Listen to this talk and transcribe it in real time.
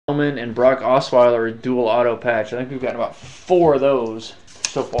And Brock Osweiler dual auto patch. I think we've got about 4 of those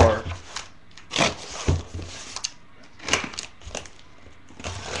so far.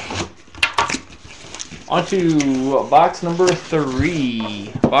 On to box number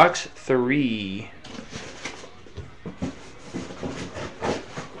 3. Box 3.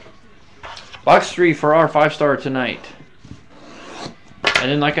 Box 3 for our 5-star tonight.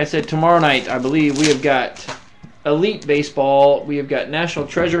 And then, like I said, tomorrow night, I believe we have got Elite Baseball. We have got National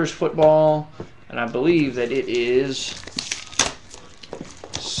Treasures Football. And I believe that it is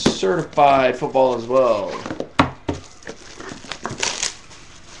Certified Football as well.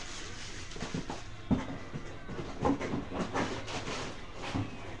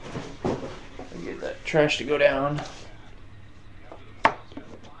 Get that trash to go down.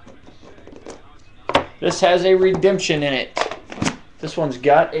 This has a redemption in it. This one's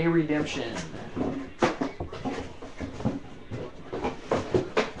got a redemption. There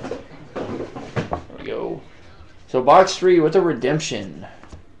we go. So box 3 with a redemption.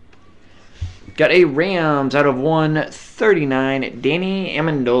 Got a Rams out of 139, Danny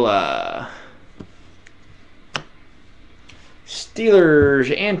Amendola.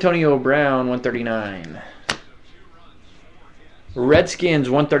 Steelers, Antonio Brown, 139. Redskins,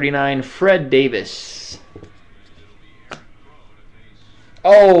 139, Fred Davis.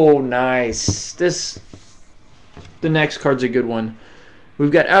 Oh, nice. The next card's a good one.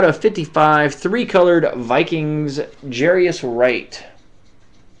 We've got out of 55, 3-colored Vikings, Jarius Wright.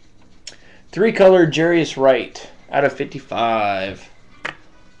 3-colored Jarius Wright out of 55.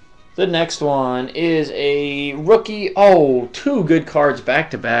 The next one is a rookie. Oh, 2 good cards back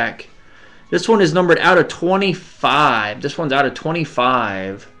to back. This one is numbered out of 25. This one's out of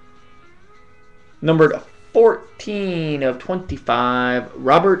 25. Numbered 14 of 25.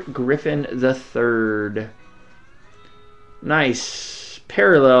 Robert Griffin III. Nice.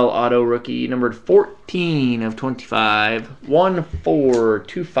 Parallel auto rookie. Numbered 14 of 25.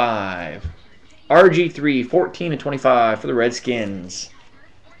 1425. RG3, 14 of 25 for the Redskins.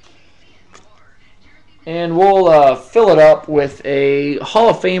 And we'll fill it up with a Hall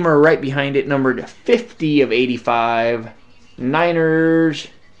of Famer right behind it, numbered 50 of 85. Niners,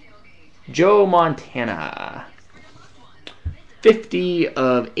 Joe Montana. 50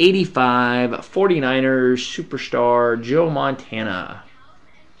 of 85, 49ers superstar Joe Montana.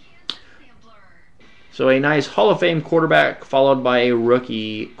 So a nice Hall of Fame quarterback followed by a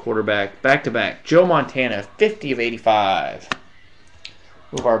rookie quarterback back-to-back. Joe Montana, 50 of 85.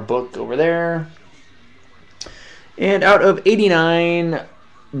 Move our book over there. And out of 89,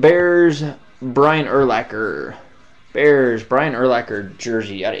 Bears, Brian Urlacher. Bears, Brian Urlacher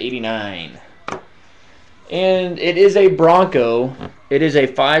jersey out of 89. And it is a Bronco. It is a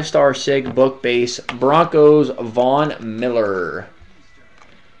 5-star SIG book base. Broncos, Von Miller.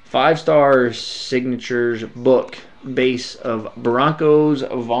 5-star signatures book base of Broncos,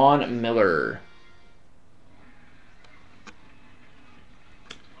 Von Miller.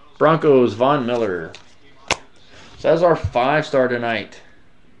 Broncos, Von Miller. So that's our 5-star tonight.